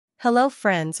Hello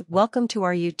friends, welcome to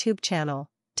our YouTube channel.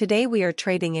 Today we are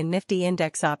trading in Nifty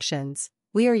index options.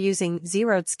 We are using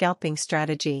zeroed scalping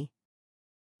strategy.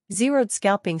 Zeroed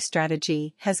scalping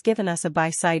strategy has given us a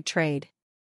buy-side trade.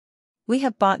 We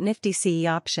have bought Nifty CE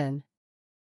option.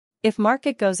 If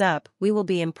market goes up, we will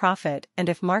be in profit, and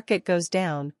if market goes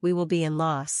down, we will be in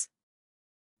loss.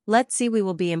 Let's see we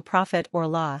will be in profit or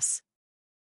loss.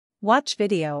 Watch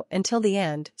video until the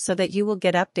end so that you will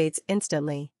get updates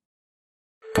instantly.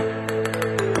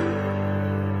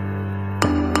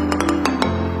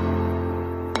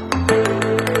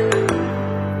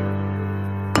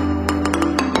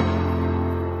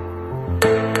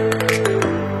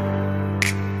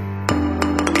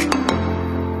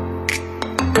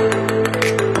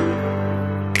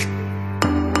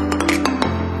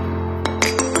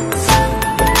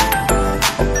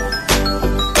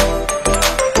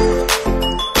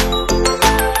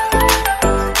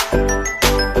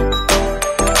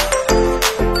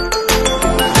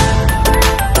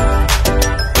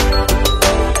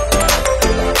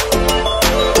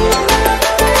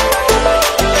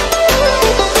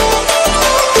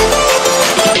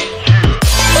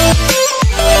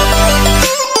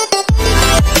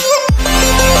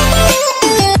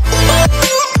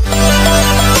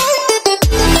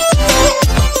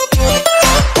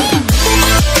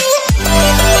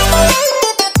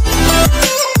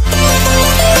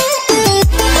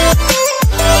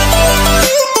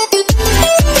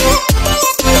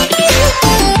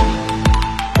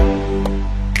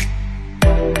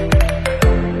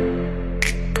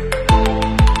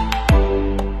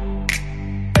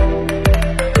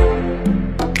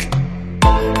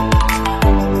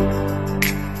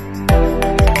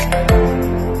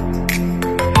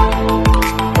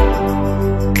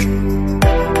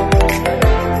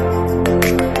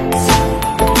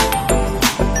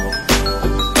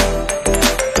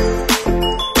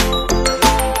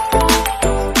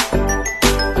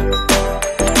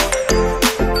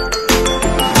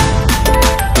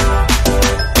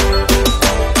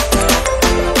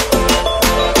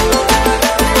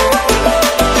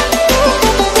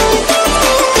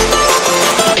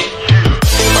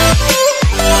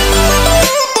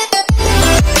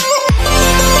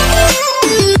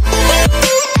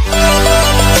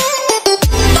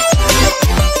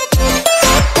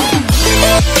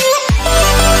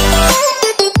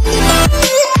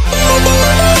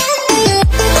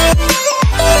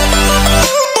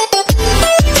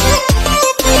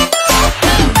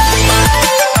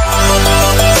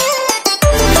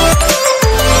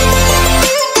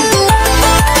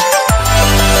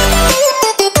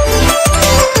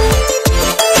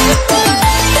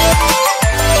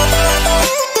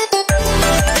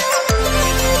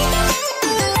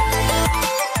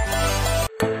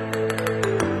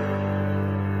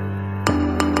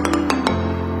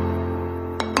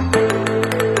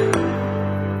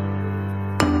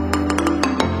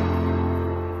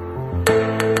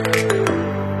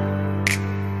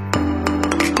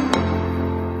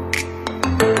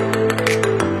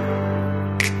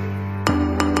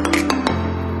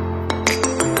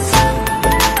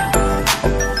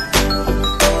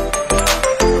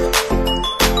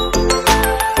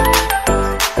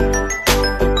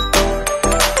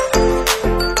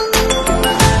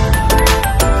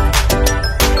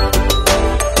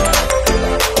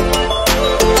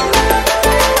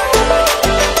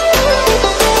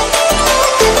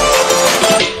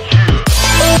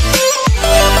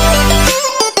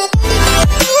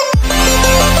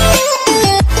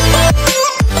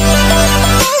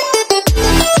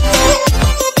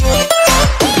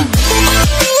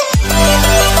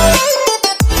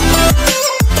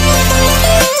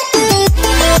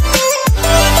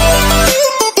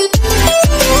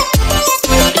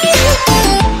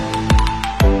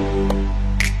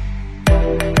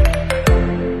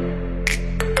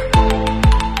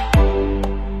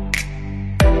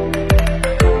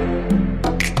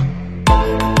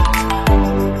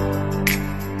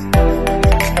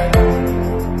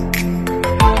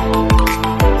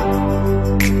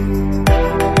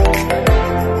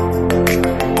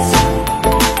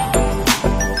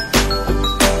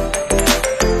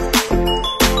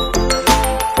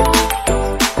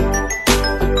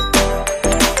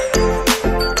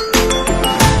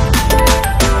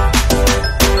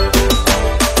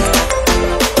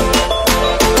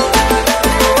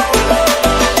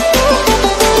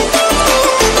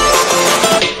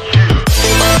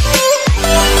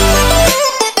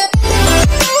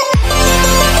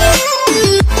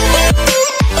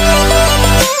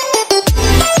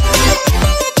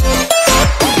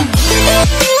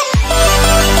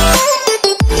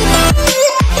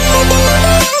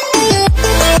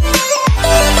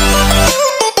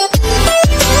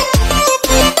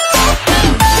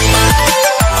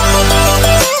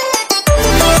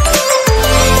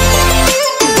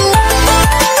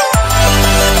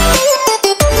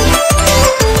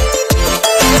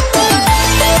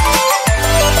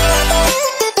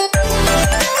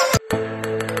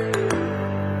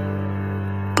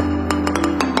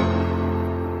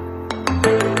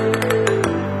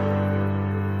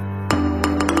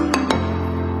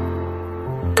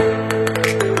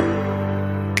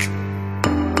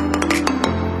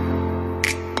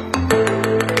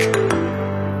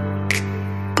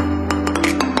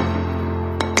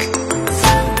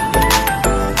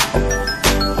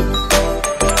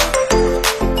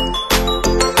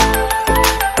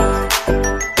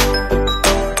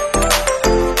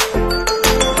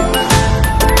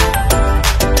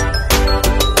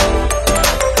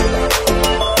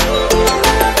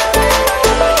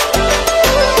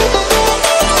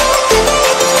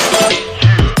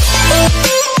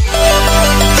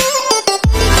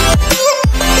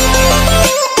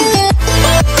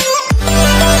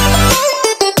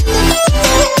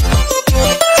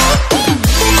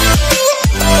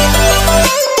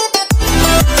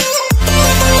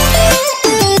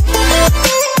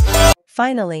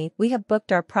 Finally, we have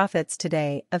booked our profits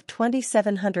today of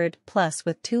 2700 plus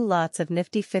with 2 lots of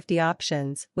Nifty 50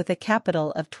 options with a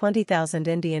capital of 20,000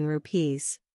 Indian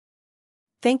rupees.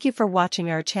 Thank you for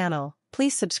watching our channel.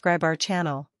 Please subscribe our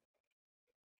channel.